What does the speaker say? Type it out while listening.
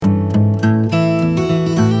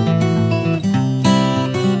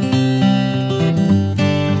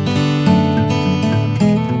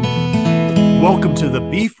the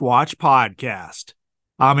Beef Watch podcast.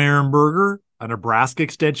 I'm Aaron Berger, a Nebraska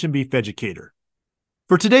Extension beef educator.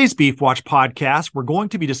 For today's Beef Watch podcast, we're going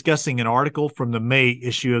to be discussing an article from the May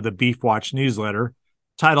issue of the Beef Watch newsletter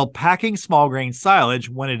titled "Packing Small Grain Silage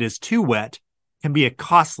When It Is Too Wet Can Be a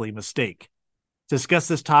Costly Mistake." To discuss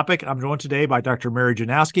this topic, I'm joined today by Dr. Mary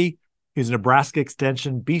Janowski, who's a Nebraska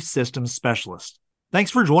Extension beef systems specialist. Thanks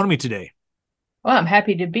for joining me today. Well, I'm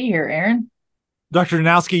happy to be here, Aaron. Dr.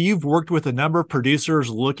 Janowski, you've worked with a number of producers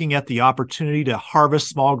looking at the opportunity to harvest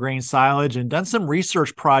small grain silage and done some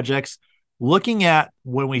research projects looking at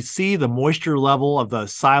when we see the moisture level of the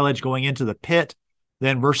silage going into the pit,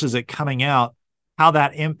 then versus it coming out, how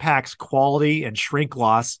that impacts quality and shrink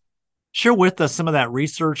loss. Share with us some of that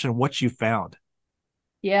research and what you found.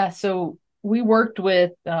 Yeah, so we worked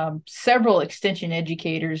with several extension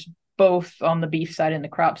educators, both on the beef side and the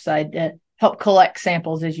crop side, that help collect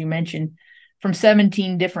samples, as you mentioned, from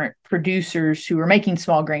 17 different producers who were making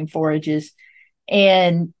small grain forages.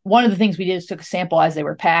 And one of the things we did is took a sample as they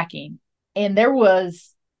were packing. And there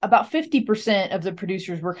was about 50% of the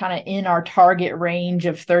producers were kind of in our target range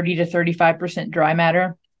of 30 to 35% dry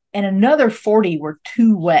matter. And another 40 were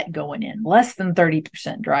too wet going in, less than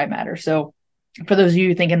 30% dry matter. So for those of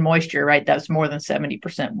you thinking moisture, right, that's more than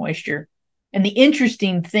 70% moisture. And the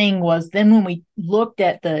interesting thing was then when we looked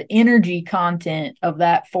at the energy content of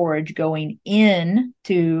that forage going in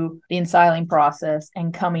to the ensiling process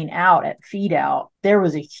and coming out at feed out, there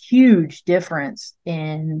was a huge difference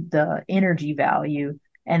in the energy value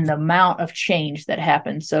and the amount of change that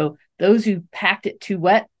happened. So those who packed it too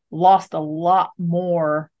wet lost a lot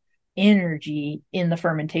more energy in the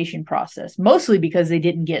fermentation process, mostly because they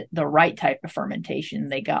didn't get the right type of fermentation.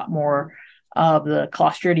 They got more of the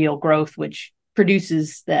clostridial growth, which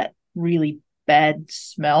produces that really bad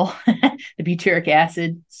smell. The butyric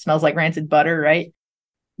acid smells like rancid butter, right?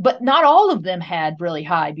 But not all of them had really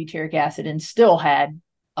high butyric acid and still had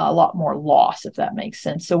a lot more loss, if that makes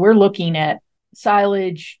sense. So we're looking at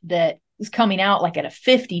silage that is coming out like at a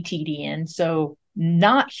 50 TDN, so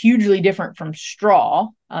not hugely different from straw,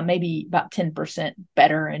 maybe about 10%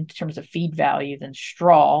 better in terms of feed value than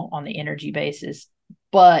straw on the energy basis.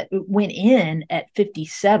 But it went in at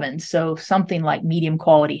 57, so something like medium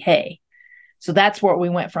quality hay. So that's where we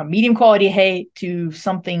went from medium quality hay to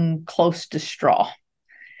something close to straw.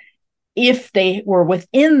 If they were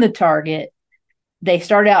within the target, they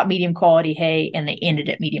started out medium quality hay and they ended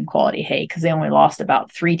at medium quality hay because they only lost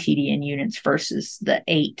about 3 TDN units versus the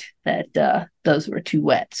 8 that those were too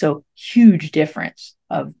wet. So huge difference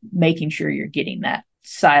of making sure you're getting that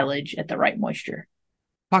silage at the right moisture.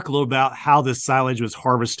 Talk a little about how this silage was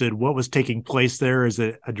harvested. What was taking place there? Is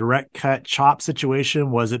it a direct cut chop situation?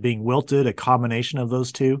 Was it being wilted? A combination of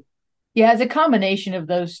those two? Yeah, it's a combination of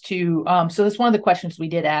those two. So that's one of the questions we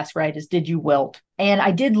did ask, right, is did you wilt? And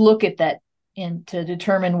I did look at that and to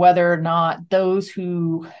determine whether or not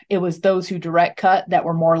it was those who direct cut that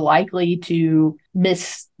were more likely to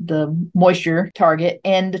miss the moisture target.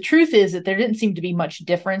 And the truth is that there didn't seem to be much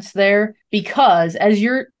difference there because as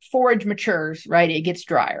your forage matures, right, it gets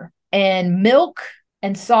drier. And milk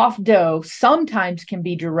and soft dough sometimes can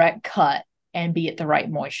be direct cut and be at the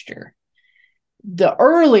right moisture. The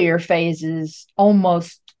earlier phases,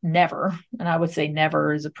 almost never, and I would say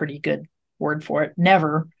never is a pretty good word for it,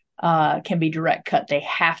 never can be direct cut. They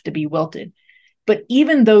have to be wilted. But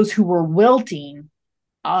even those who were wilting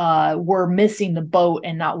were missing the boat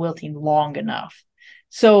and not wilting long enough.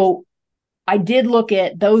 So I did look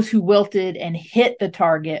at those who wilted and hit the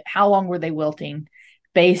target. How long were they wilting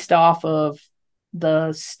based off of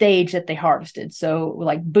the stage that they harvested? So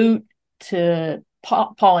like boot to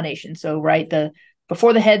pollination. So right,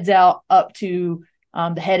 before the head's out up to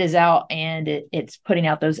the head is out and it's putting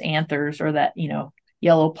out those anthers or that,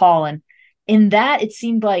 yellow pollen. In that, it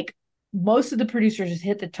seemed like most of the producers that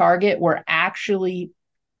hit the target were actually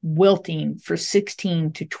wilting for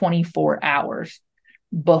 16 to 24 hours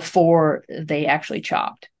before they actually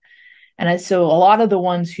chopped. And so a lot of the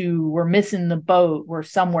ones who were missing the boat were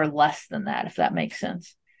somewhere less than that, if that makes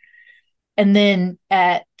sense. And then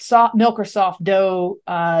at soft milk or soft dough,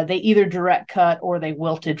 they either direct cut or they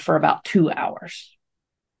wilted for about 2 hours.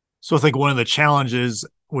 So I think one of the challenges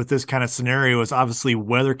with this kind of scenario is obviously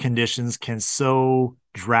weather conditions can so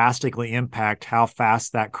drastically impact how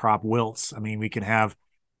fast that crop wilts. I mean, we can have,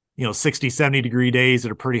 60, 70 degree days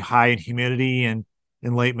that are pretty high in humidity and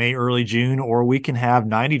in late May, early June, or we can have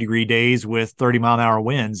 90-degree days with 30-mile-an-hour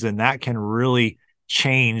winds, and that can really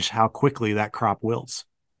change how quickly that crop wilts.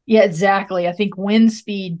 Yeah, exactly. I think wind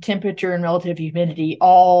speed, temperature, and relative humidity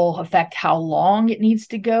all affect how long it needs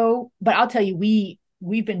to go. But I'll tell you, we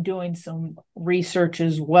we've been doing some research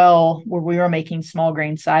as well where we were making small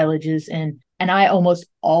grain silages, and I almost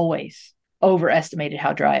always overestimated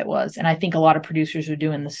how dry it was. And I think a lot of producers are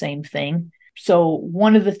doing the same thing. So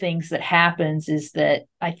one of the things that happens is that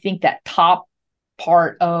I think that top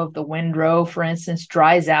part of the windrow, for instance,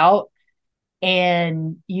 dries out,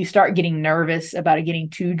 and you start getting nervous about it getting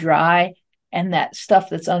too dry, and that stuff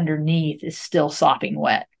that's underneath is still sopping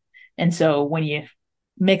wet. And so when you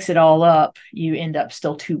mix it all up, you end up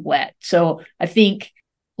still too wet. So I think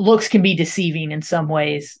looks can be deceiving in some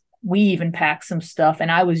ways. We even packed some stuff,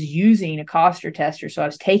 and I was using a Coster tester. So I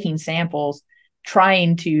was taking samples,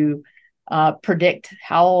 trying to predict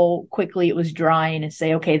how quickly it was drying and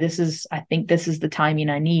say, okay, I think this is the timing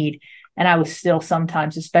I need. And I was still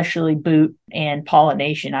sometimes, especially boot and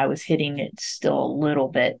pollination, I was hitting it still a little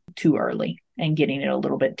bit too early and getting it a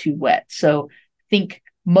little bit too wet. So I think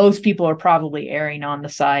most people are probably erring on the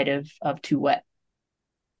side of too wet.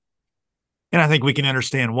 And I think we can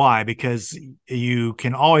understand why, because you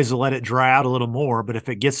can always let it dry out a little more, but if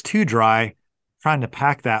it gets too dry, trying to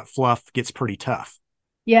pack that fluff gets pretty tough.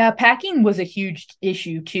 Yeah, packing was a huge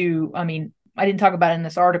issue too. I mean, I didn't talk about it in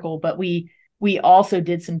this article, but we also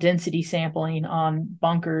did some density sampling on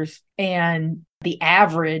bunkers, and the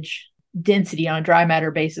average density on a dry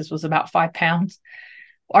matter basis was about 5 pounds.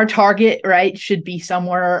 Our target, right, should be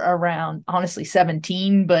somewhere around, honestly,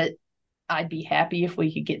 17, but I'd be happy if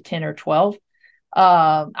we could get 10 or 12.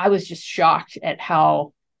 I was just shocked at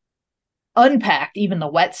how unpacked even the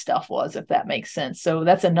wet stuff was, if that makes sense. So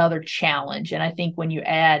that's another challenge. And I think when you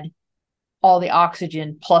add all the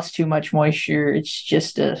oxygen plus too much moisture, it's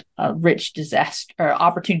just a rich disaster or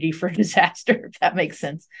opportunity for disaster, if that makes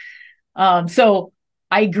sense. So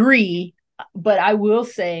I agree, but I will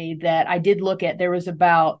say that I did look at, there's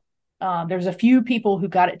a few people who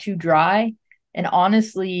got it too dry, and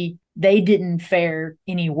honestly, they didn't fare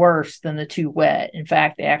any worse than the too wet. In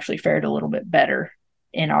fact, they actually fared a little bit better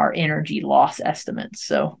in our energy loss estimates.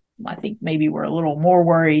 So I think maybe we're a little more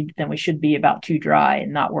worried than we should be about too dry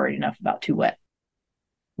and not worried enough about too wet.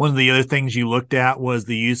 One of the other things you looked at was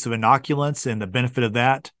the use of inoculants and the benefit of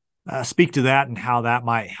that. Speak to that and how that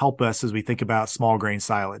might help us as we think about small grain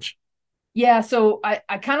silage. Yeah, so I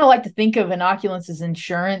kind of like to think of inoculants as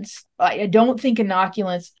insurance. I don't think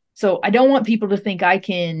inoculants. So I don't want people to think I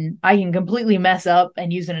can completely mess up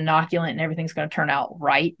and use an inoculant and everything's going to turn out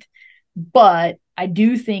right. But I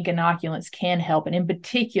do think inoculants can help. And in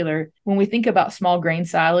particular, when we think about small grain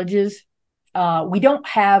silages, we don't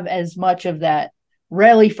have as much of that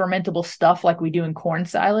readily fermentable stuff like we do in corn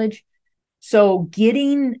silage. So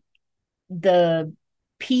getting the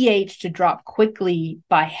pH to drop quickly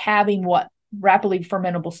by having what rapidly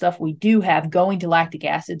fermentable stuff we do have going to lactic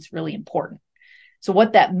acid is really important. So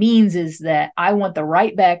what that means is that I want the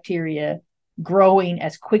right bacteria growing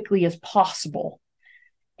as quickly as possible.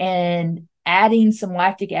 And adding some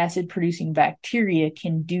lactic acid producing bacteria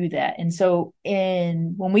can do that. And so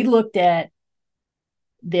when we looked at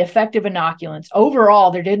the effect of inoculants,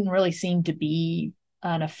 overall, there didn't really seem to be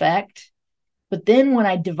an effect. But then when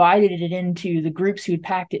I divided it into the groups who had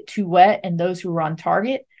packed it too wet and those who were on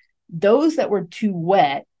target, those that were too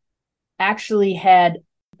wet actually had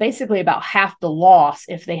basically about half the loss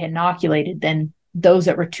if they had inoculated than those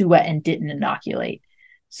that were too wet and didn't inoculate.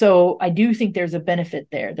 So I do think there's a benefit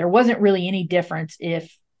there. There wasn't really any difference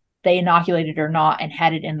if they inoculated or not and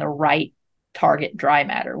had it in the right target dry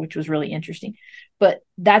matter, which was really interesting. But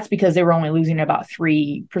that's because they were only losing about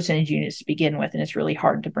 3 percentage units to begin with, and it's really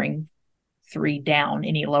hard to bring 3 down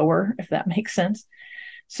any lower, if that makes sense.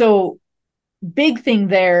 So big thing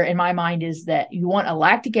there in my mind is that you want a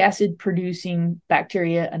lactic acid producing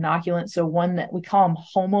bacteria inoculant. So one that we call them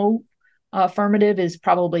homo-fermentive is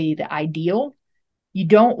probably the ideal. You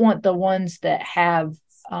don't want the ones that have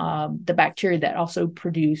the bacteria that also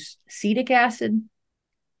produce acetic acid,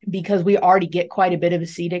 because we already get quite a bit of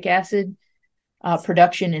acetic acid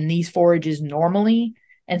production in these forages normally.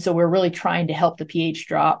 And so we're really trying to help the pH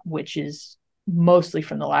drop, which is mostly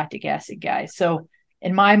from the lactic acid guys. So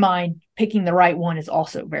in my mind, picking the right one is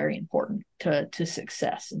also very important to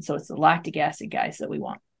success. And so it's the lactic acid guys that we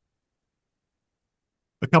want.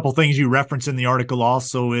 A couple things you reference in the article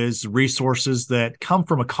also is resources that come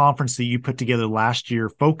from a conference that you put together last year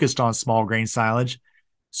focused on small grain silage.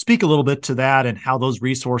 Speak a little bit to that and how those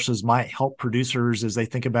resources might help producers as they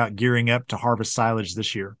think about gearing up to harvest silage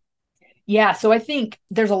this year. Yeah, so I think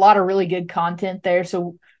there's a lot of really good content there.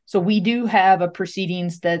 So we do have a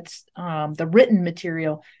proceedings that's the written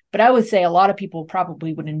material, but I would say a lot of people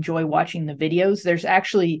probably would enjoy watching the videos. There's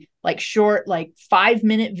actually like short, like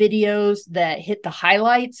 5-minute videos that hit the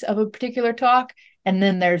highlights of a particular talk. And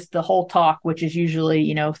then there's the whole talk, which is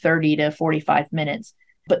usually, 30 to 45 minutes.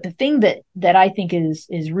 But the thing that I think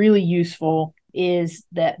is really useful is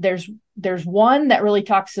that there's one that really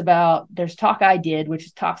talks about, there's talk I did,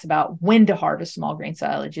 which talks about when to harvest small grain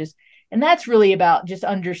silages. And that's really about just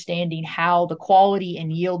understanding how the quality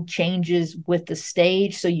and yield changes with the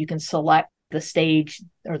stage, so you can select the stage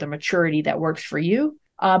or the maturity that works for you.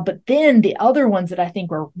 But then the other ones that I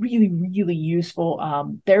think were really, really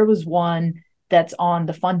useful, there was one that's on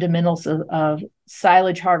the fundamentals of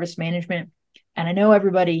silage harvest management. And I know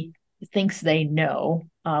everybody thinks they know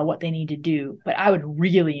what they need to do, but I would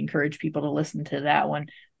really encourage people to listen to that one.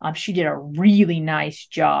 She did a really nice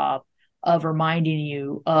job of reminding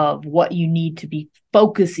you of what you need to be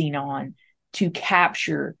focusing on to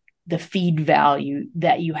capture the feed value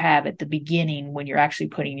that you have at the beginning when you're actually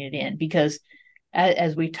putting it in. Because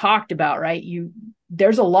as we talked about, right,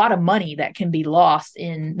 there's a lot of money that can be lost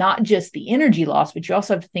in not just the energy loss, but you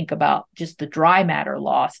also have to think about just the dry matter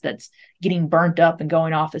loss that's getting burnt up and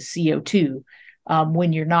going off as CO2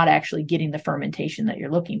 when you're not actually getting the fermentation that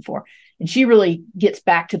you're looking for. And she really gets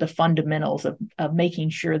back to the fundamentals of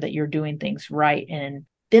making sure that you're doing things right. And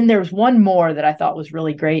then there's one more that I thought was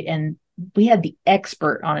really great. And we had the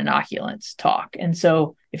expert on inoculants talk. And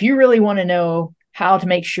so if you really want to know how to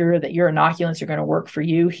make sure that your inoculants are going to work for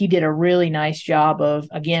you, he did a really nice job of,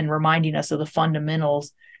 again, reminding us of the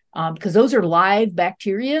fundamentals, because those are live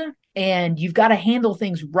bacteria and you've got to handle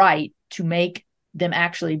things right to make them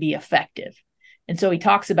actually be effective. And so he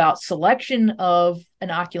talks about selection of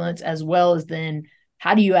inoculants, as well as then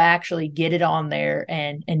how do you actually get it on there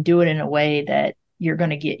and do it in a way that you're going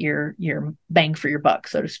to get your bang for your buck,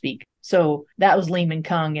 so to speak. So that was Lehman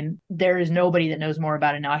Kung, and there is nobody that knows more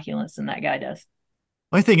about inoculants than that guy does.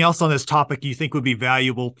 Anything else on this topic you think would be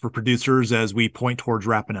valuable for producers as we point towards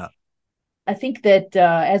wrapping up? I think that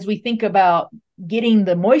as we think about getting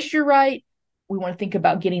the moisture right, we want to think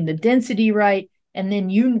about getting the density right. And then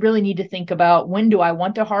you really need to think about, when do I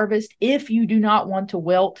want to harvest? If you do not want to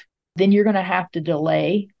wilt, then you're going to have to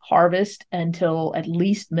delay harvest until at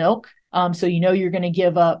least milk. So you're going to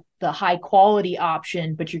give up the high quality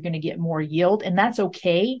option, but you're going to get more yield, and that's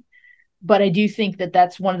okay. But I do think that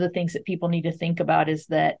that's one of the things that people need to think about, is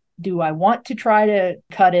that, do I want to try to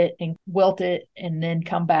cut it and wilt it and then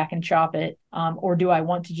come back and chop it? Or do I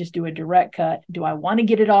want to just do a direct cut? Do I want to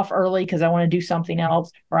get it off early because I want to do something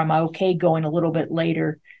else? Or am I okay going a little bit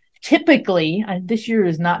later? Typically, this year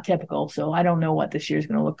is not typical, so I don't know what this year is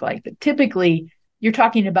going to look like. But typically, you're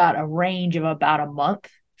talking about a range of about a month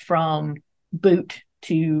from boot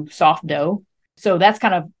to soft dough. So that's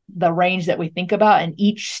kind of the range that we think about. And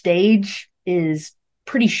each stage is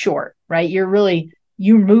pretty short, right?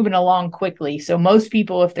 You're moving along quickly. So most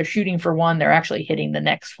people, if they're shooting for one, they're actually hitting the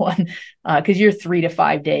next one because you're 3 to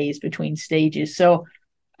 5 days between stages. So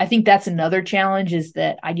I think that's another challenge, is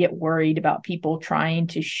that I get worried about people trying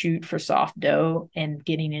to shoot for soft dough and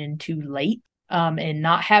getting in too late and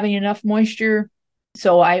not having enough moisture.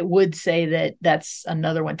 So I would say that that's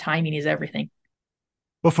another one. Timing is everything.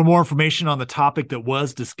 Well, for more information on the topic that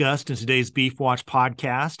was discussed in today's Beef Watch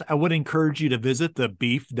podcast, I would encourage you to visit the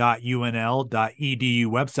beef.unl.edu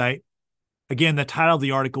website. Again, the title of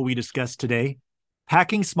the article we discussed today: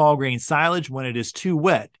 Packing Small Grain Silage When It Is Too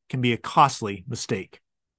Wet Can Be a Costly Mistake.